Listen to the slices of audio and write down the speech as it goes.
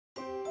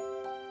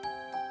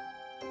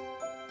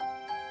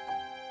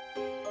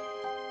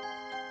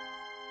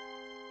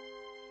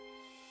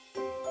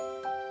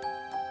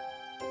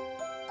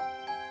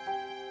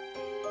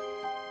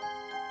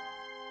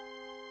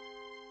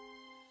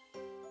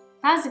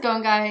How's it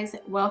going, guys?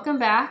 Welcome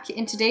back.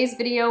 In today's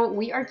video,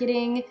 we are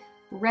getting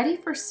ready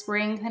for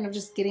spring, kind of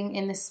just getting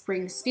in the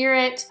spring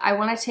spirit. I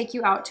want to take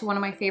you out to one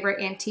of my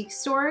favorite antique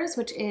stores,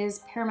 which is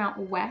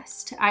Paramount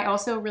West. I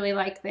also really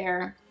like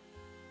their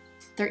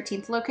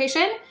 13th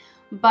location,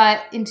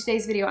 but in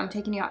today's video, I'm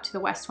taking you out to the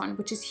West one,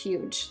 which is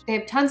huge. They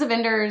have tons of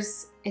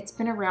vendors. It's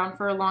been around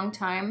for a long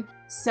time.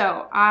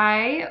 So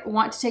I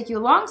want to take you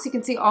along so you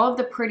can see all of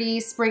the pretty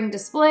spring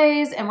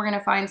displays, and we're gonna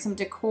find some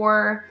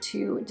decor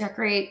to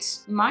decorate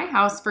my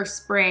house for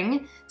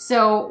spring.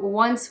 So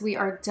once we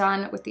are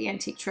done with the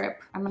antique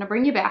trip, I'm gonna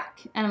bring you back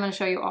and I'm gonna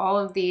show you all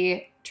of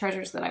the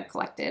treasures that I've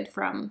collected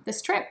from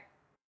this trip.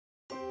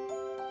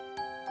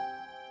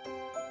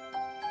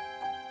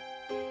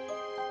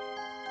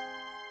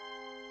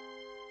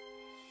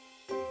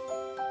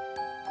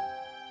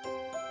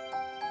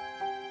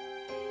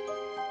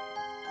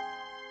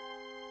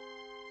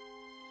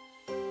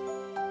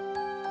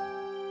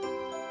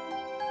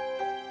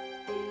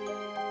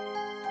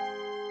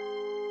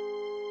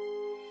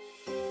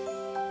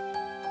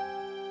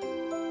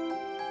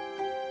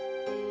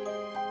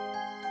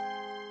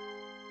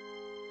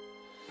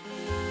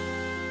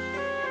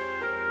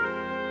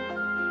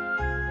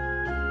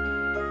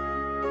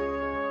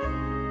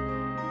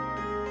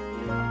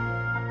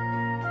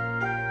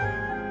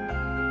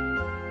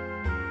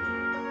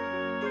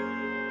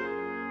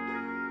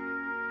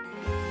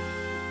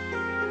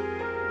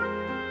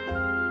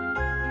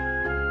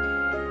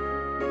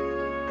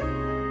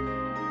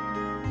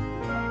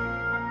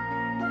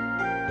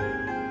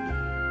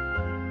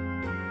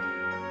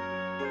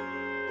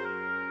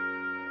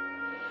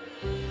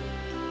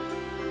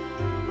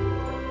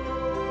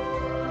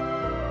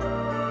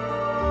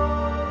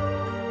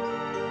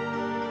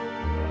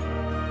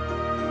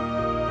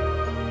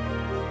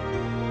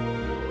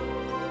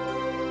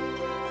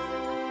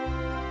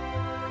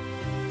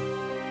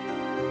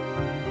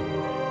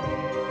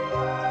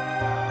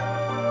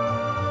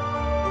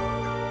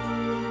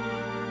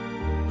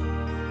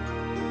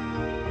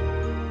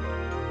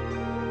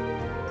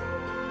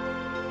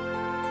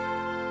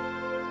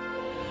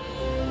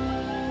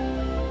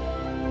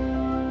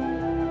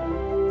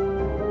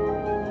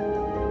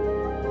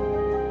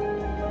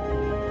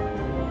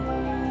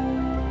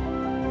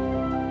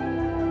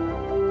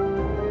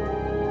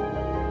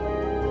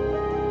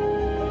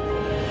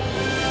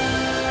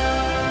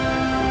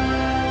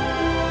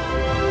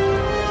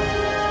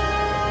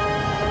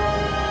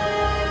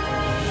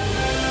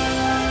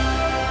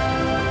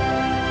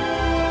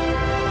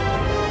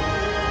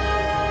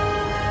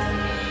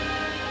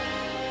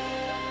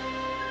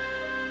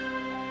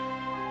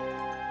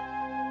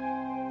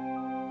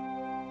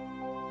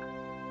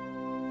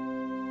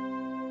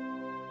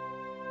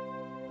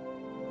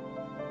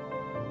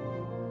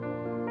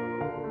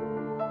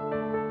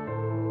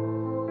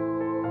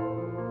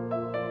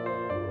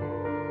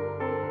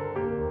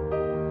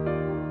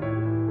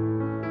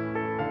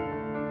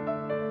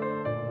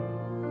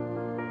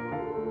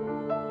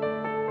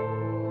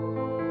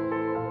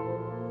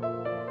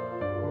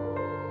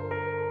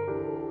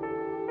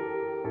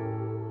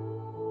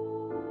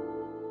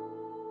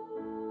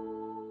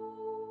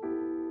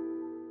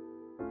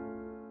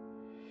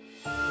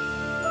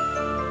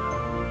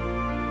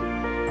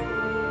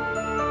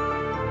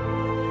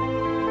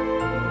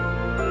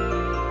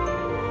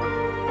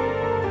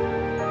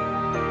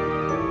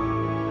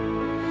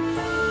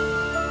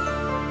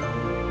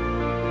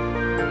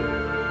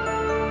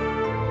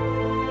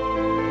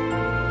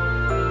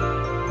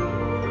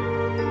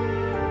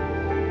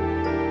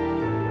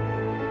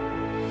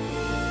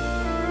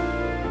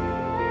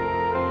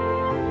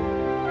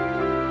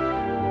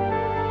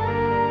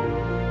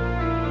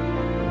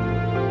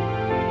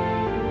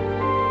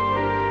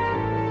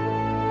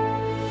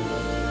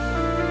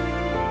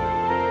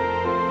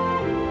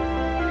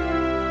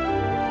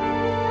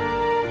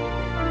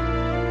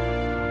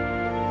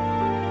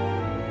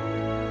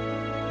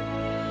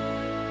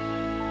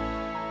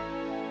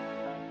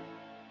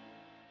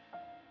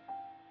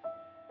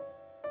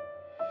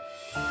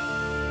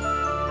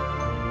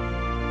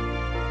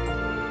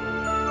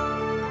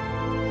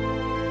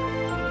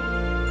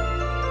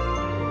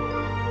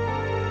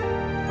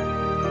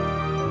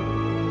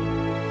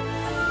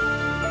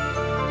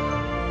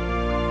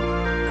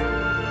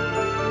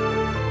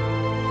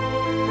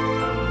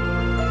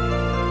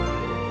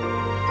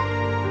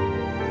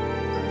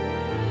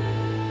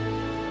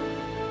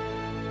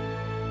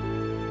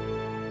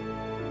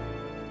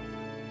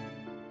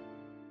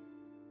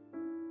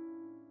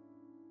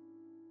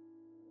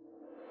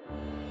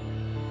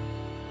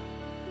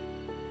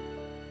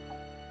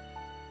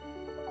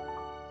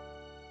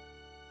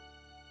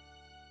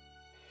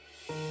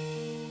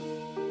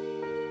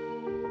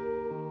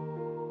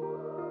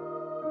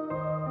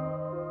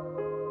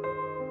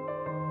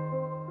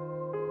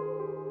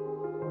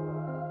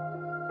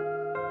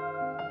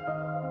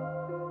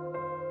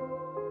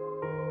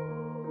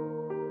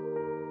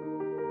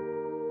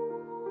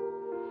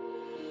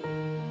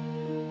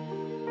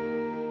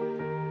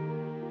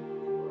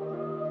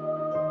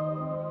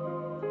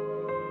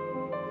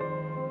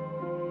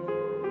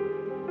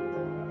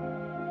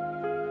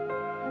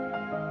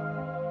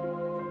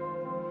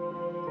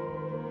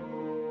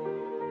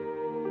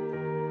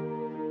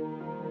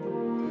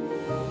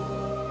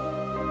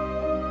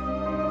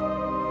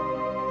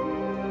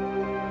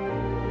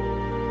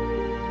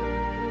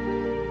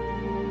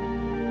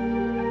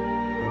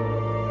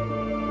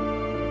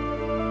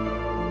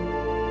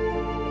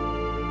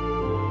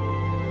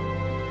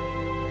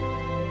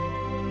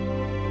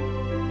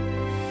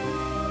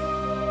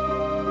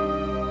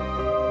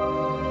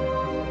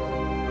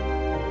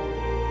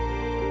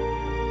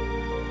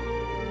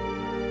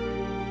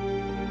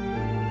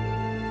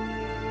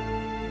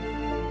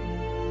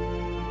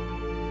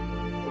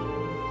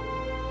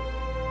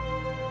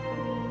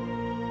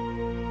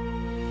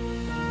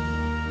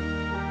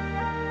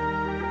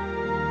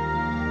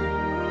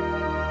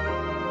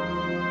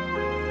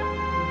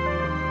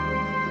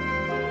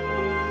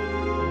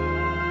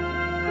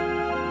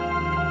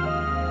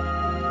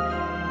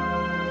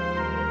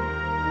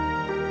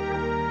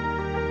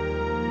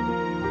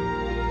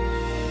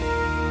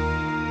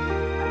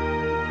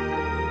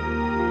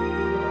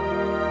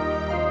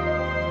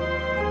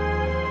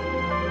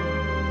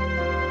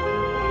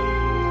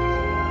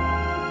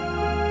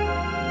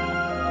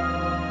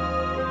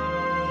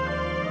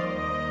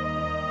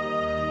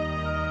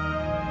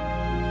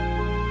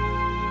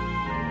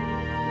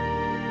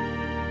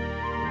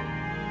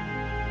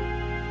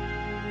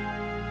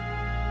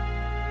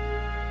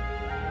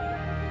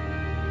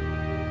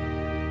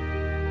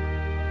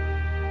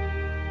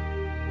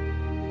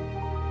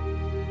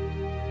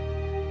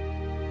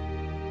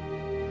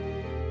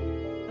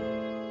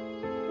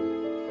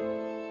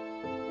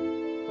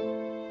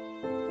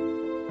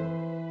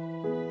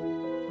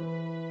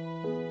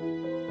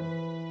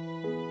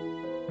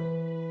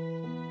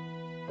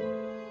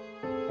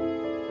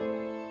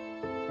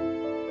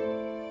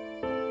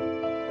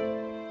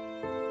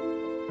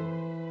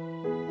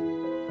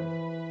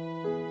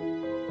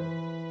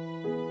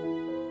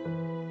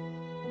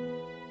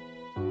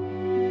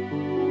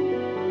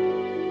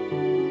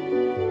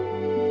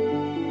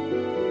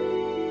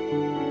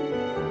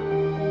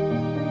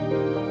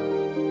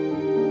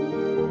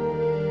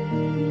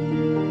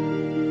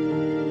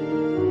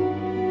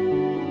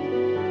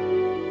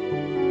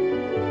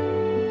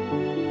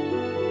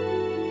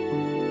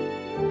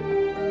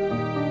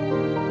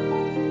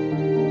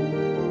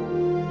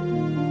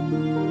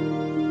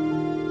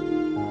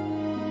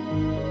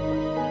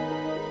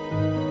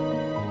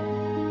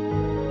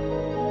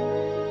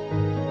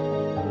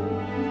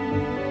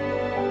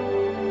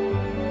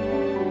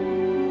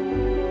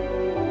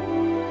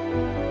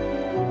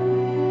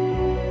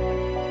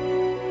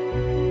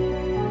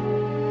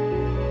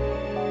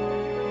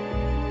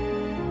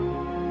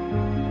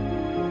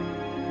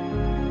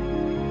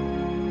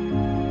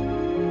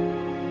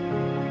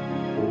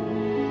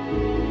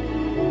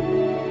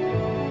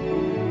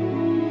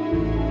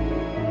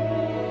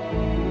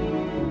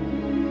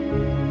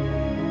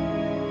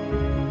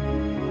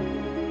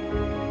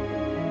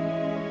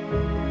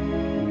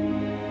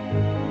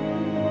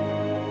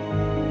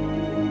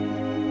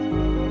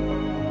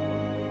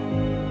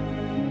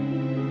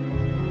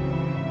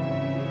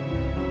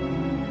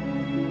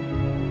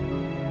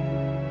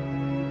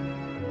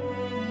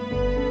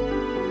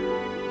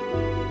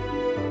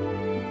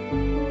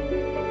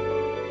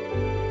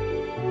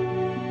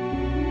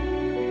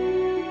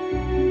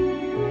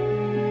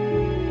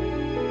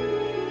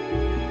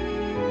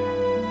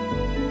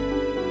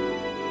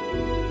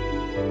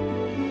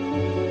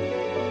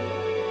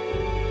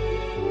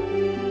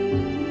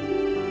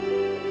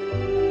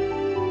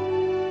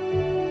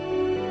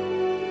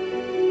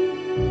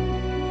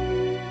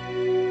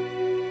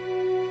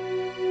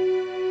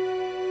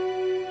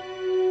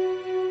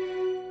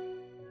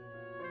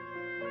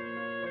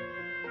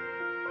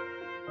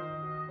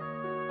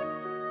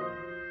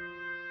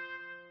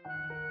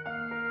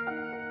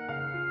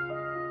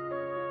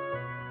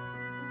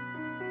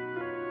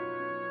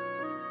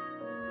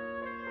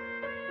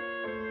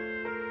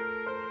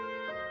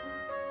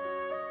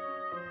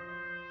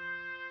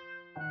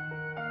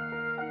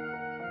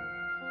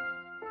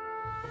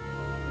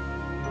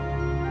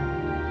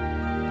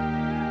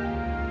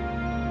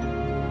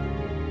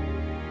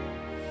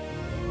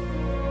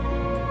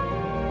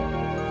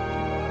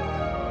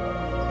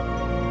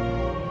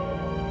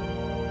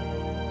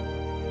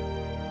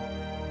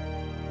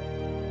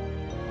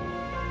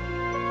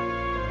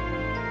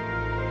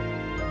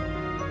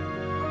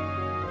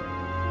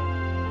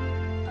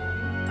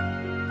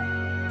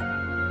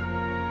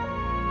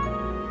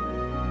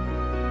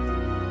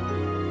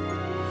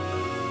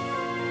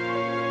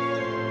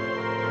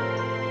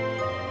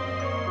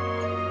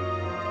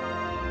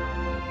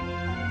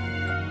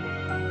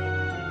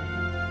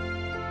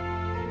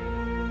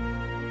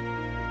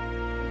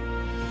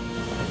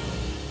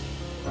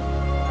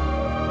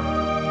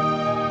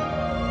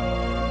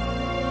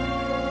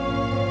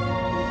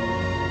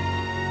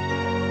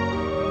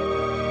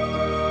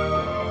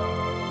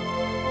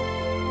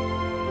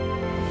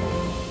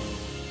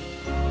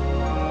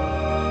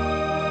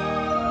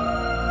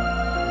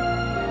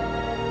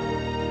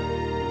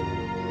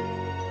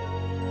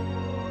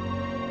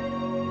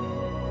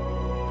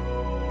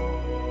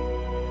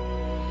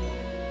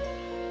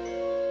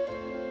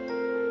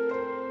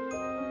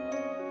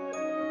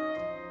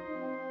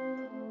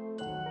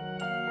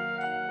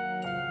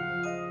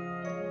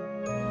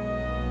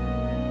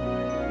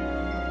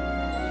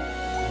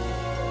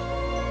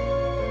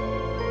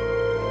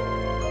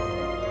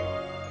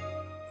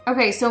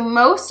 Okay, so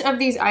most of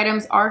these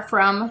items are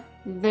from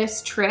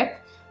this trip,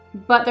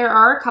 but there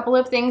are a couple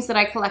of things that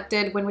I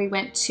collected when we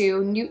went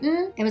to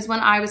Newton. It was when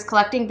I was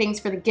collecting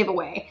things for the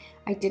giveaway.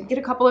 I did get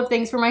a couple of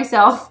things for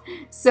myself,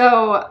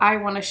 so I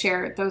want to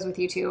share those with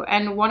you too.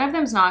 And one of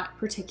them's not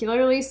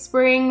particularly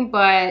spring,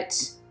 but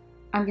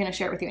I'm gonna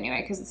share it with you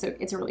anyway because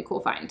it's a really cool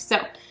find.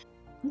 So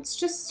let's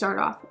just start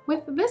off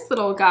with this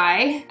little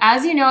guy.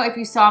 As you know, if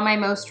you saw my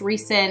most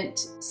recent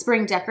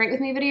spring decorate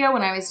with me video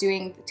when I was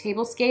doing the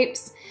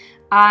tablescapes,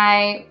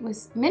 I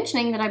was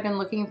mentioning that I've been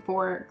looking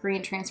for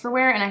green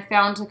transferware, and I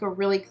found like a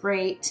really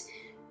great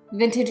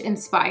vintage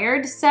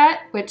inspired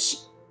set, which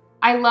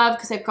I love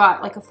because I've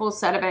got like a full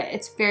set of it.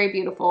 It's very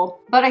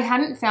beautiful, but I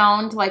hadn't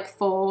found like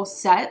full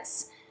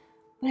sets.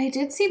 But I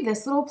did see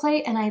this little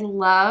plate and I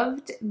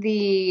loved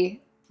the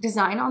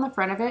design on the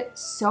front of it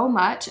so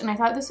much, and I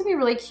thought this would be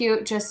really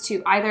cute just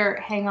to either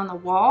hang on the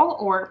wall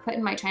or put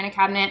in my china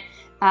cabinet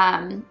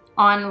on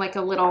like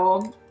a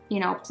little, you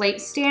know,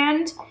 plate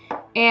stand.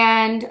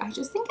 And I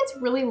just think it's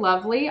really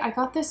lovely. I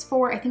got this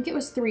for, I think it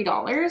was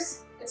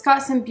 $3. It's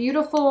got some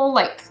beautiful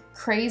like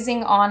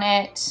crazing on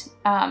it.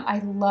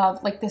 I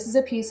love, like, this is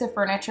a piece of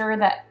furniture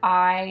that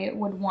I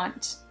would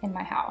want in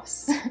my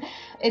house.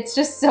 It's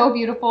just so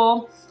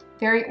beautiful,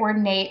 very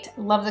ornate.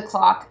 Love the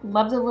clock,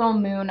 love the little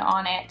moon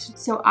on it.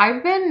 So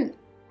I've been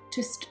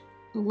just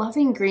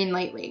loving green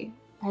lately.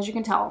 As you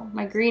can tell,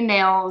 my green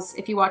nails,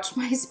 if you watched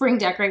my spring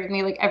decorate with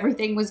me, like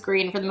everything was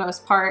green for the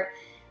most part.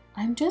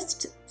 I'm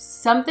just,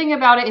 something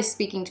about it is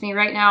speaking to me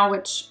right now,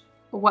 which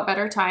what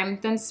better time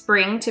than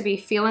spring to be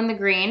feeling the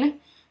green.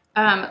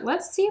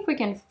 Let's see if we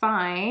can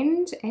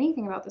find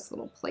anything about this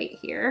little plate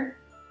here.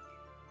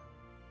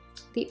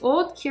 The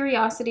Old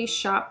Curiosity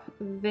Shop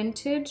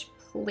vintage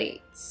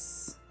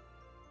plates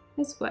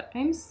is what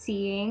I'm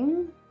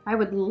seeing. I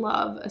would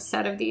love a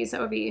set of these.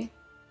 That would be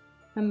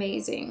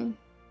amazing.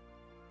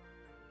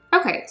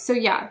 Okay, so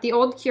yeah, the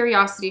Old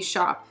Curiosity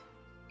Shop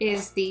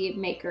is the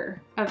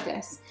maker of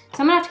this.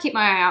 So I'm gonna have to keep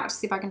my eye out to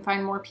see if I can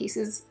find more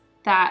pieces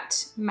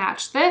that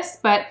match this,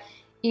 but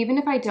even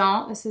if I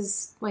don't, this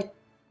is like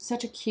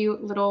such a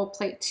cute little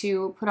plate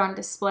to put on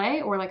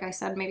display, or like I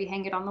said, maybe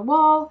hang it on the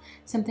wall,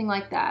 something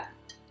like that.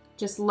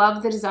 Just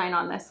love the design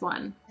on this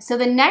one. So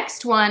the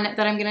next one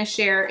that I'm gonna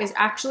share is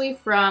actually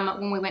from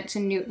when we went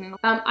to Newton.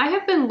 I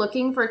have been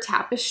looking for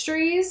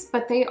tapestries,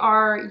 but they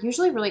are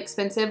usually really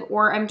expensive,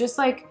 or I'm just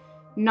like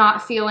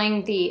not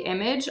feeling the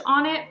image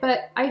on it.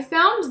 But I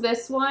found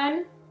this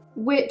one,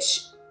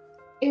 which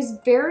is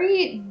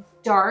very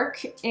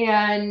dark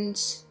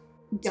and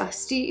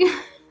dusty.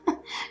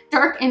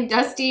 Dark and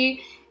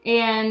dusty,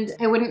 and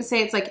I wouldn't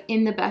say it's like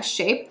in the best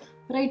shape,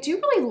 but I do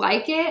really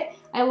like it.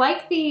 I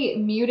like the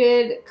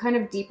muted kind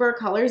of deeper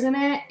colors in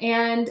it,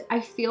 and I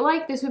feel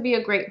like this would be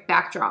a great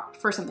backdrop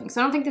for something. So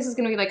I don't think this is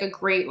gonna be like a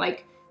great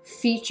like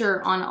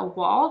feature on a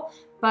wall,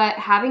 but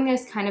having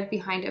this kind of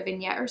behind a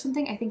vignette or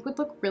something I think would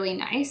look really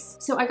nice.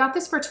 So I got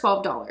this for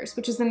 $12,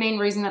 which is the main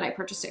reason that I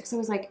purchased it, because I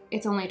was like,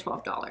 it's only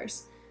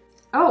 $12.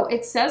 Oh,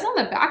 it says on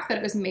the back that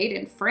it was made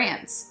in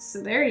France.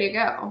 So there you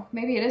go.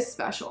 Maybe it is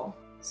special.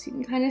 So you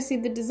can kind of see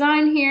the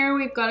design here.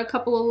 We've got a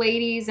couple of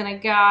ladies and a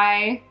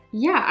guy.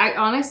 Yeah, I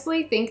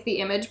honestly think the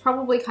image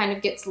probably kind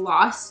of gets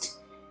lost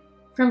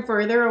from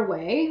further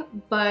away,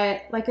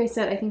 but like I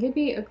said, I think it'd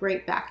be a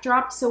great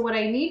backdrop. So what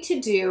I need to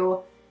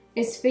do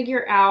is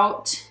figure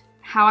out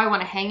how I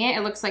want to hang it.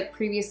 It looks like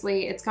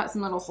previously it's got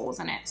some little holes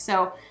in it.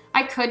 So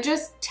I could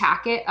just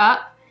tack it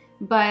up,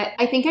 but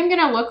I think I'm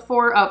gonna look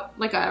for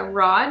like a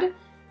rod,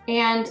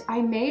 and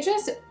I may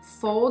just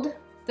fold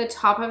the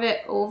top of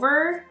it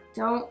over.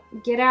 Don't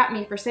get at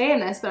me for saying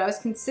this, but I was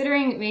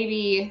considering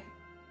maybe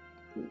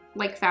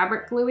like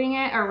fabric gluing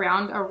it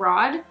around a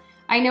rod.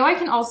 I know I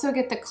can also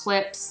get the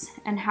clips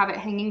and have it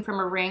hanging from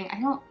a ring.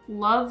 I don't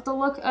love the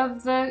look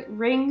of the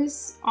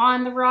rings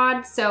on the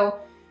rod, so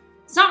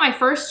it's not my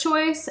first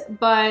choice,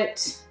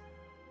 but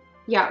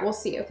yeah, we'll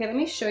see. Okay, let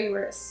me show you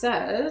where it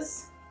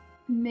says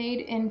made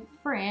in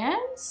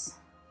France.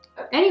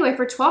 Anyway,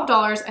 for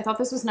 $12, I thought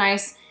this was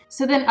nice.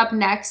 So then up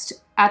next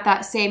at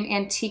that same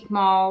antique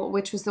mall,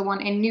 which was the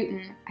one in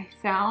Newton, I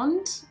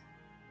found,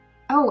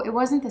 oh, it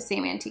wasn't the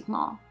same antique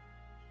mall.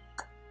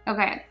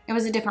 Okay, it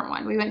was a different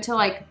one. We went to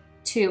like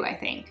 2, I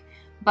think,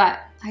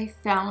 but I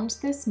found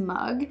this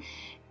mug,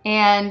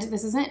 and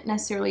this isn't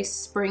necessarily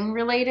spring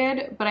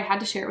related, but I had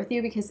to share it with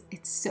you because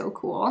it's so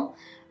cool.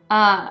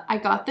 I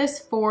got this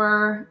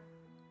for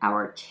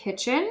our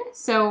kitchen.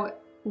 So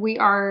we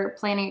are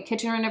planning a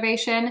kitchen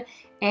renovation,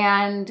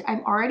 and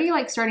I'm already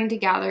like starting to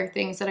gather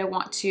things that I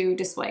want to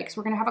display, because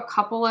we're gonna have a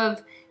couple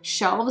of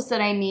shelves that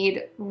I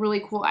need really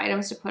cool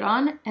items to put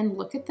on. And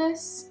look at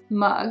this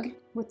mug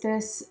with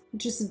this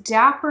just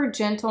dapper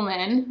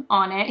gentleman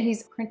on it.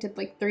 He's printed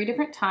like 3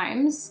 different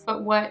times,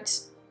 but what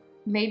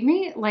made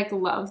me like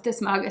love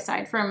this mug,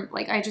 aside from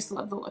like, I just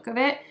love the look of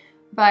it,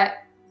 but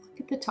look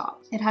at the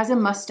top. It has a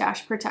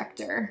mustache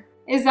protector.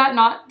 Is that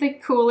not the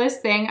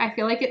coolest thing? I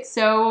feel like it's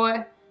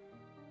so,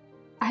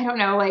 I don't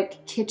know,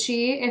 like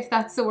kitschy, if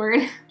that's the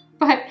word,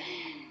 but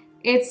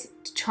it's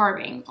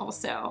charming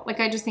also. Like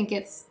I just think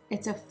it's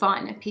a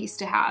fun piece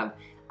to have.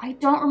 I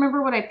don't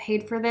remember what I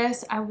paid for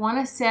this. I want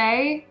to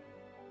say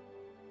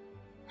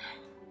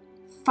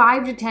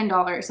 $5 to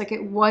 $10. Like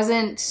it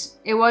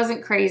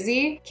wasn't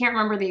crazy. Can't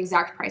remember the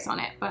exact price on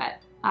it, but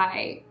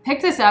I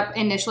picked this up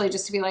initially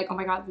just to be like, oh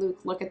my God, Luke,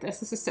 look at this.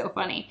 This is so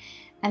funny.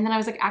 And then I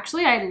was like,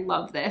 actually, I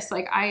love this.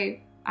 Like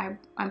I'm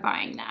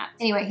buying that.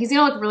 Anyway, he's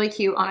gonna look really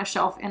cute on a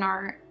shelf in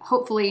our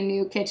hopefully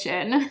new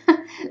kitchen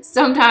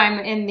sometime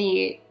in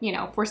the, you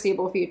know,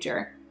 foreseeable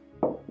future.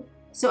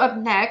 So up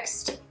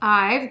next,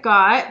 I've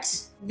got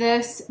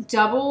this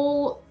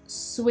double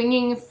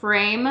swinging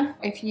frame.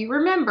 If you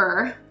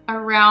remember,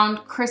 around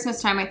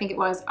Christmas time, I think it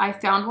was, I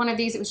found one of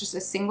these. It was just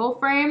a single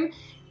frame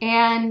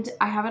and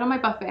I have it on my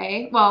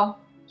buffet. Well,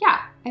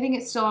 yeah, I think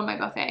it's still on my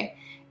buffet.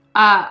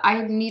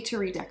 I need to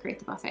redecorate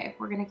the buffet.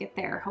 We're gonna get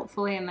there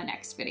hopefully in the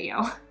next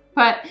video.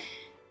 But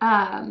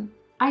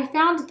I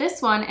found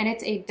this one and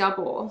it's a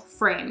double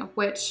frame,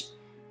 which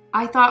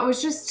I thought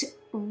was just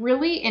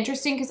really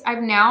interesting because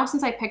I've now,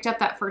 since I picked up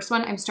that first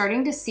one, I'm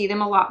starting to see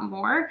them a lot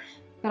more,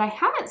 but I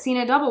haven't seen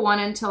a double one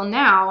until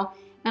now.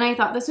 And I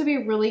thought this would be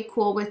really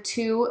cool with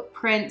two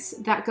prints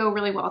that go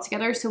really well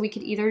together. So we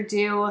could either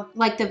do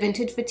like the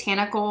vintage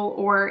botanical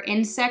or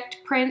insect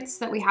prints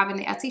that we have in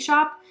the Etsy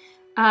shop,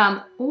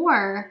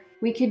 or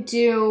we could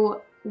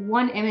do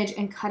one image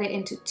and cut it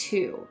into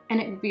two,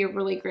 and it would be a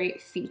really great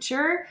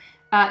feature.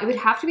 It would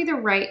have to be the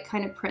right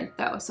kind of print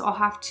though. So I'll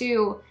have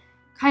to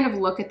kind of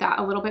look at that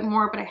a little bit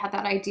more, but I had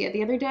that idea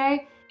the other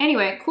day.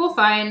 Anyway, cool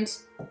find,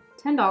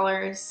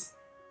 $10,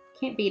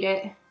 can't beat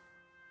it.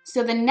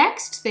 So the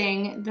next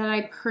thing that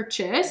I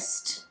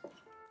purchased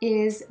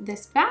is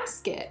this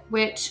basket,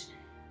 which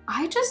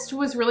I just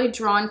was really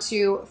drawn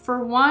to.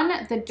 For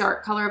one, the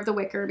dark color of the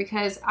wicker,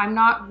 because I'm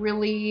not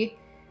really,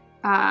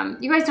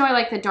 you guys know I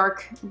like the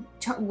dark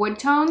wood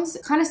tones.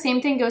 Kind of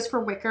same thing goes for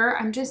wicker.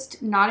 I'm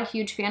just not a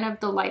huge fan of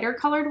the lighter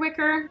colored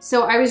wicker.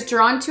 So I was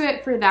drawn to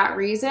it for that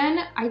reason.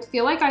 I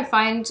feel like I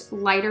find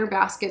lighter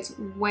baskets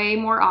way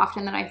more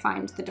often than I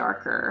find the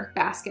darker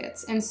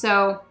baskets. And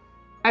so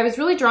I was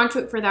really drawn to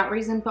it for that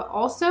reason, but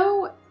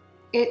also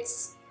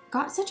it's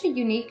got such a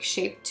unique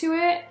shape to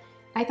it.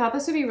 I thought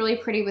this would be really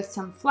pretty with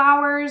some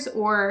flowers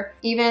or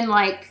even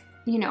like,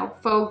 you know,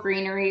 faux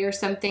greenery or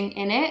something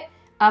in it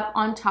up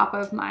on top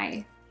of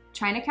my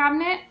china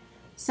cabinet,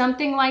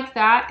 something like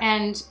that.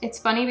 And it's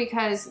funny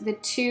because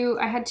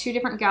I had two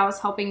different gals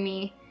helping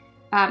me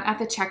at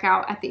the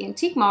checkout at the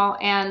antique mall,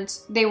 and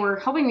they were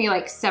helping me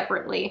like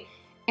separately.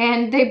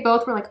 And they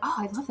both were like, oh,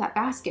 I love that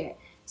basket.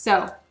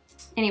 So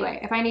anyway,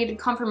 if I needed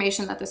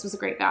confirmation that this was a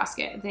great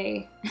basket,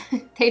 they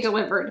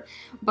delivered.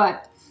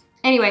 But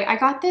anyway, I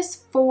got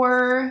this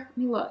for, let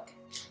me look.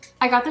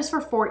 I got this for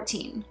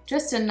 $14.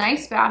 Just a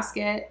nice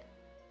basket.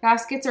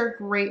 Baskets are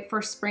great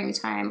for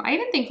springtime. I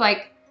even think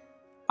like,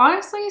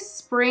 honestly,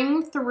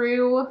 spring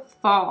through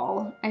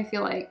fall, I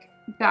feel like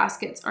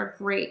baskets are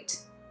great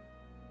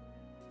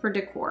for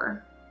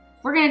decor.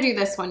 We're gonna do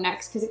this one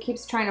next because it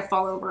keeps trying to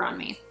fall over on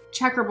me.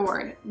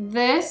 Checkerboard.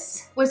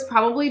 This was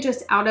probably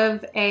just out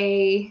of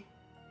a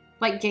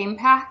like game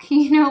pack,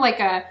 you know, like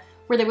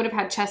where they would have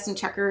had chess and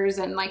checkers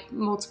and like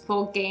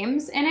multiple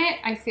games in it.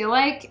 I feel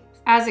like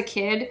as a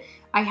kid,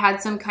 I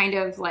had some kind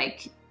of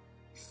like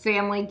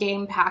family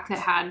game pack that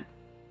had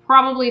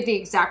probably the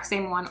exact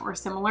same one or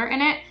similar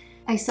in it.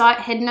 I saw it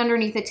hidden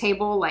underneath a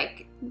table,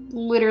 like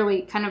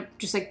literally kind of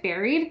just like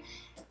buried.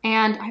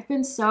 And I've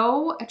been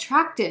so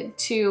attracted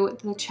to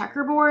the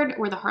checkerboard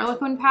or the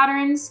Harlequin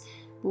patterns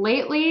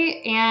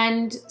lately,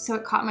 and so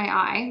it caught my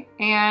eye,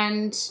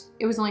 and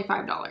it was only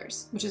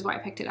 $5, which is why I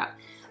picked it up.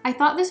 I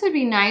thought this would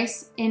be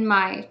nice in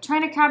my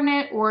china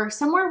cabinet or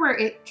somewhere where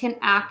it can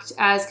act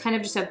as kind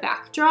of just a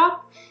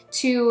backdrop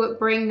to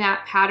bring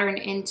that pattern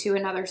into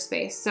another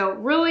space. So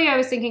really I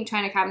was thinking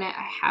china cabinet.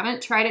 I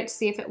haven't tried it to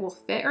see if it will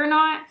fit or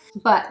not,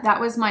 but that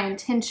was my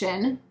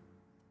intention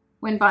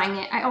when buying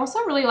it. I also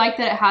really like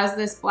that it has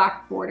this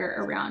black border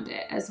around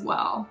it as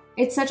well.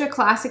 It's such a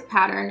classic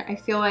pattern. I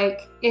feel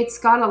like it's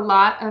got a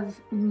lot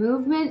of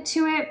movement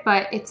to it,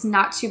 but it's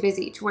not too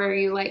busy to where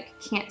you like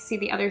can't see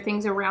the other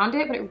things around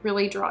it, but it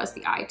really draws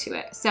the eye to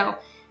it. So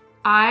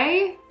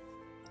I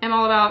am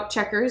all about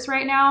checkers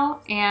right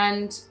now,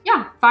 and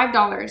yeah,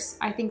 $5.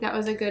 I think that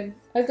was a good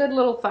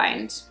little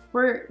find.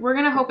 We're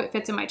gonna hope it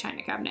fits in my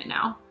china cabinet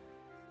now.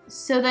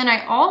 So then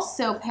I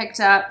also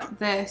picked up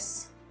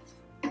this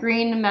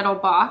green metal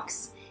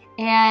box,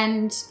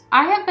 and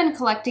I have been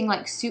collecting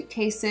like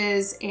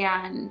suitcases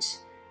and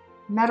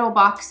metal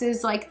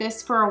boxes like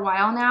this for a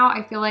while now.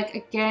 I feel like,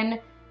 again,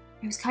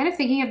 I was kind of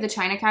thinking of the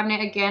china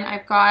cabinet again.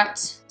 I've got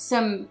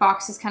some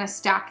boxes kind of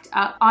stacked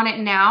up on it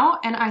now,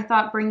 and I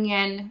thought bringing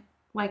in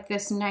like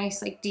this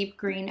nice like deep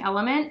green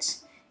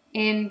element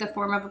in the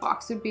form of a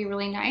box would be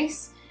really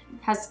nice.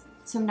 It has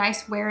some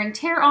nice wear and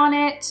tear on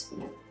it.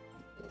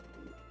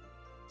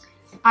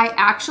 I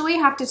actually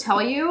have to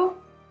tell you,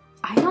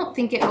 I don't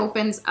think it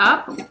opens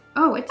up.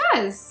 Oh, it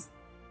does.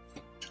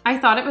 I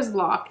thought it was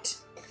locked.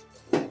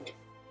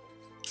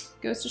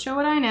 Goes to show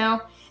what I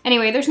know.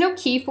 Anyway, there's no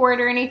key for it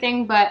or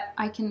anything, but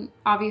I can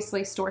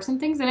obviously store some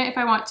things in it if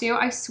I want to.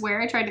 I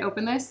swear I tried to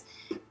open this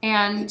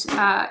and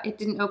it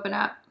didn't open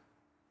up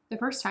the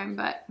first time,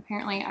 but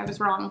apparently I was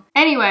wrong.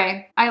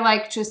 Anyway, I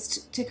like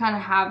just to kind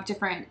of have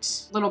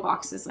different little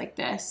boxes like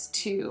this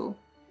to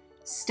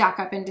stack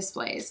up in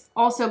displays.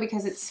 Also,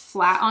 because it's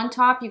flat on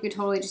top, you could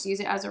totally just use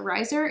it as a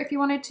riser if you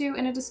wanted to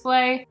in a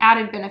display.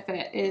 Added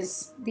benefit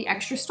is the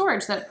extra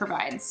storage that it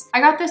provides.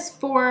 I got it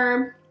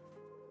for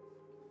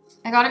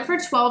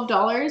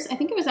 $12. I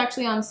think it was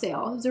actually on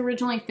sale. It was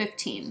originally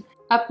 $15.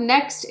 Up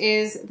next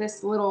is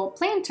this little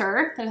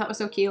planter that I thought was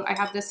so cute. I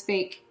have this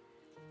fake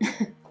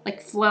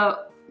like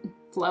faux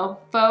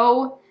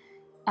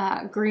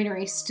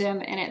greenery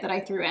stem in it that I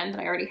threw in that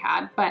I already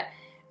had. But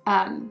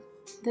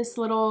this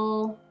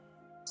little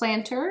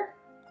planter,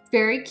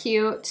 very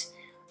cute.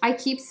 I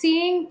keep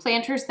seeing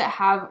planters that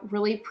have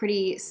really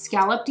pretty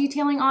scallop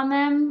detailing on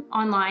them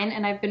online,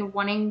 and I've been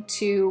wanting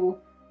to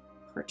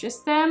purchase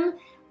them.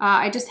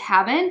 I just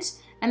haven't.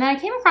 And then I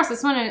came across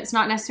this one, and it's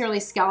not necessarily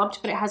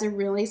scalloped, but it has a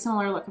really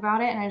similar look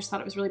about it, and I just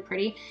thought it was really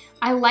pretty.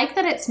 I like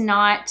that it's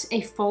not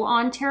a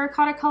full-on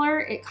terracotta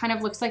color. It kind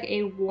of looks like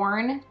a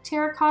worn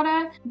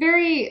terracotta.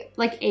 Very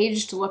like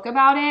aged look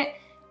about it.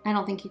 I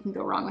don't think you can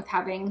go wrong with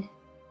having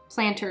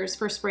planters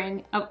for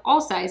spring of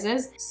all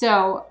sizes.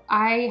 So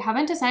I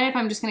haven't decided if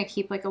I'm just gonna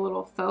keep like a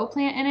little faux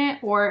plant in it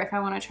or if I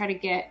wanna try to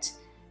get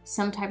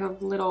some type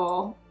of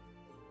little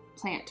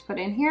plant to put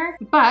in here.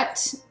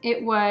 But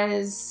it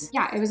was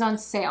on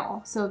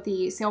sale. So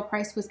the sale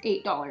price was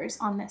 $8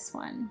 on this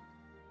one.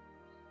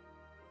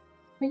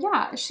 But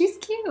yeah, she's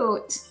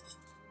cute.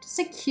 Just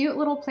a cute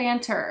little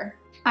planter.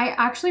 I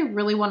actually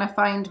really wanna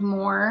find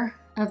more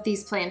of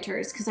these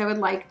planters because I would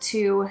like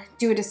to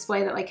do a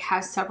display that like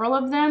has several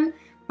of them.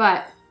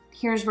 But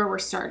here's where we're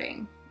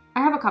starting.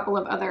 I have a couple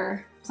of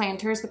other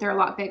planters, but they're a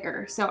lot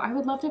bigger. So I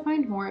would love to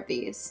find more of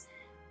these.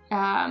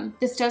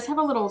 This does have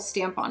a little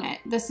stamp on it.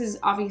 This is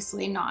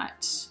obviously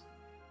not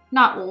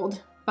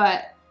old,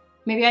 but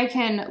maybe I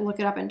can look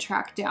it up and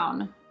track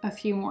down a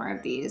few more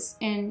of these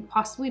in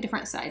possibly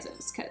different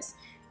sizes because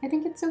I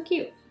think it's so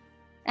cute.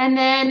 And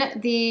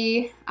then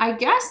I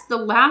guess the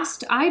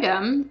last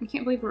item, I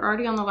can't believe we're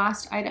already on the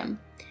last item,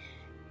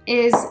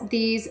 is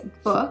these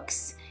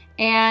books.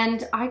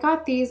 And I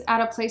got these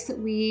at a place that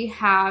we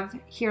have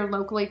here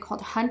locally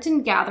called Hunt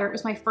and Gather. It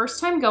was my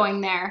first time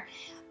going there.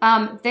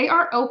 They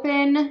are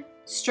open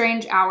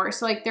strange hours.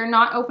 So like they're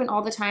not open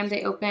all the time.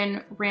 They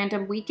open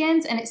random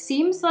weekends. And it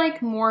seems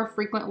like more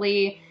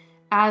frequently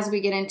as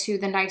we get into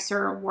the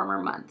nicer,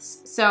 warmer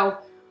months. So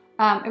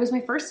it was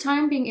my first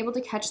time being able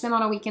to catch them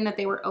on a weekend that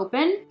they were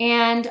open.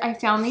 And I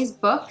found these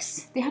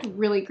books. They had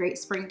really great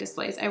spring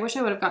displays. I wish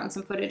I would have gotten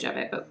some footage of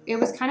it, but it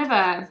was kind of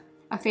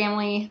a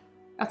family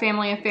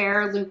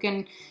affair. Luke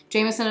and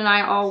Jameson and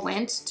I all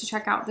went to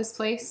check out this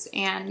place,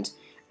 and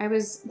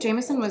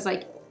Jameson was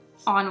like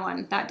on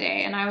one that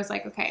day, and I was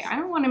like, okay, I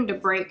don't want him to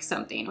break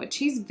something, which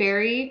he's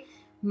very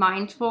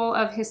mindful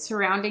of his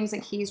surroundings.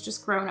 Like he's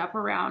just grown up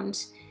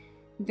around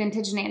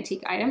vintage and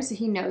antique items, so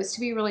he knows to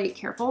be really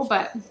careful,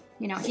 but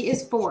you know, he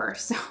is 4,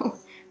 so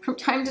from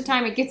time to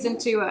time it gets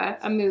into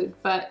a mood.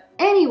 But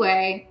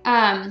anyway,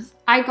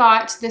 I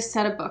got this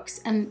set of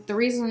books, and the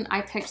reason I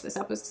picked this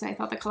up was because I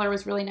thought the color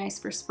was really nice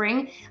for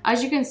spring.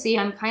 As you can see,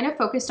 I'm kind of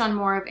focused on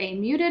more of a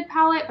muted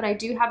palette, but I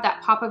do have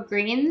that pop of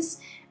greens,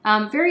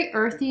 very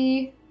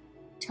earthy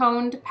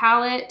toned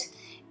palette,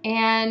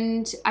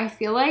 and I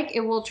feel like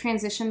it will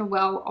transition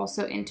well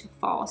also into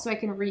fall, so I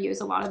can reuse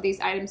a lot of these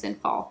items in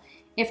fall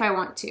if I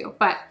want to.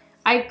 But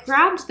I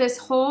grabbed this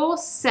whole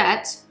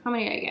set. How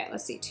many did I get?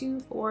 Let's see,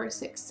 2, 4,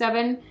 6,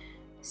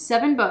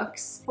 7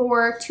 books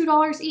for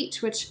 $2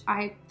 each, which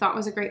I thought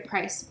was a great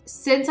price.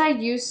 Since I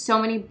used so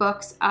many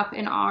books up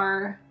in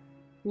our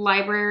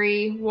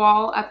library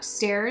wall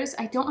upstairs,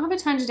 I don't have a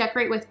ton to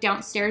decorate with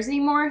downstairs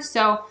anymore,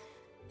 so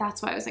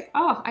that's why I was like,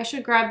 oh, I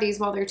should grab these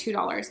while they're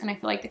 $2, and I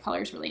feel like the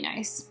color is really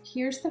nice.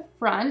 Here's the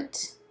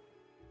front.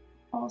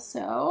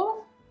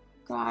 Also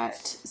got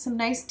some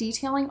nice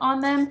detailing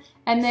on them,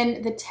 and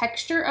then the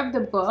texture of the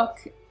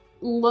book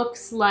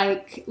looks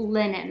like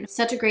linen.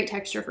 Such a great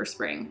texture for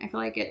spring. I feel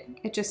like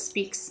it just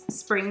speaks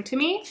spring to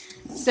me.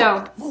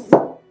 So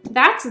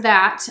that's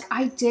that.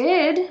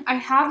 I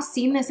have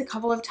seen this a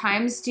couple of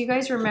times. Do you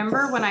guys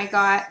remember when I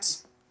got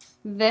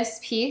this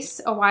piece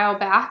a while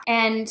back?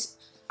 And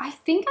I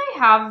think I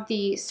have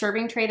the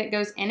serving tray that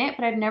goes in it,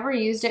 but I've never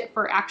used it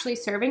for actually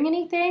serving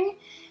anything.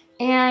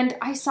 And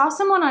I saw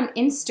someone on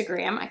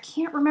Instagram, I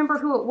can't remember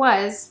who it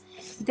was,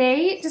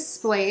 they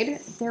displayed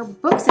their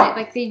books in it.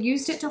 Like they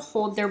used it to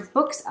hold their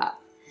books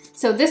up.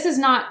 So this is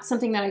not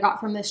something that I got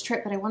from this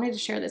trip, but I wanted to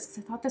share this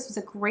because I thought this was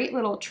a great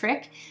little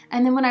trick.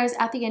 And then when I was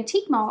at the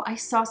antique mall, I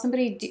saw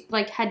somebody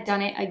had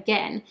done it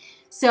again.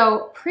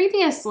 So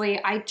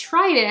previously I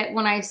tried it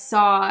when I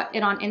saw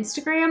it on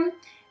Instagram,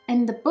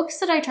 and the books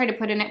that I tried to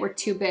put in it were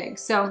too big.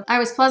 So I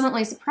was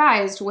pleasantly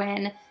surprised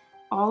when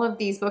all of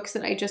these books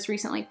that I just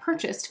recently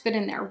purchased fit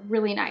in there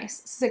really nice.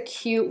 This is a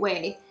cute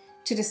way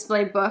to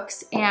display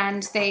books,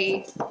 and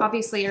they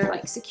obviously are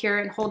like secure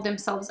and hold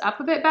themselves up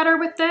a bit better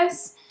with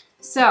this.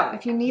 So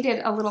if you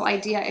needed a little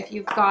idea, if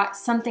you've got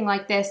something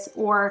like this,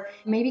 or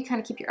maybe kind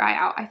of keep your eye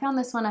out. I found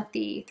this one at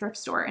the thrift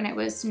store and it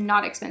was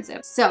not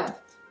expensive. So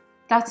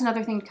that's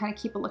another thing to kind of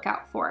keep a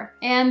lookout for.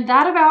 And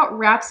that about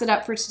wraps it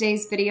up for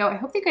today's video. I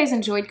hope you guys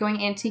enjoyed going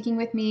antiquing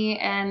with me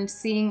and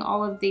seeing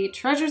all of the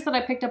treasures that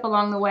I picked up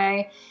along the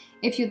way.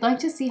 If you'd like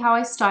to see how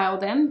I style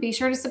them, be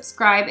sure to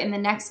subscribe. In the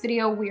next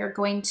video, we are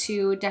going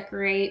to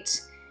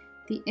decorate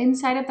the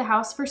inside of the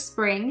house for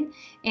spring.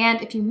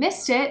 And if you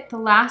missed it, the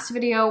last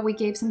video, we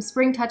gave some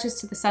spring touches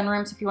to the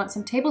sunroom. So if you want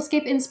some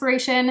tablescape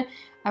inspiration,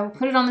 I will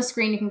put it on the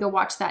screen. You can go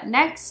watch that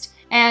next.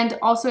 And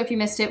also, if you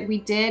missed it,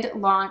 we did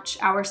launch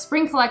our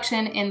spring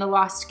collection in the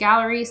Lost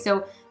Gallery.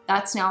 So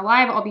that's now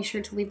live. I'll be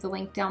sure to leave the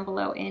link down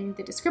below in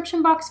the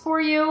description box for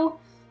you.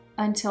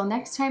 Until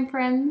next time,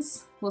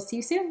 friends, we'll see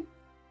you soon.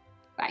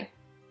 Bye.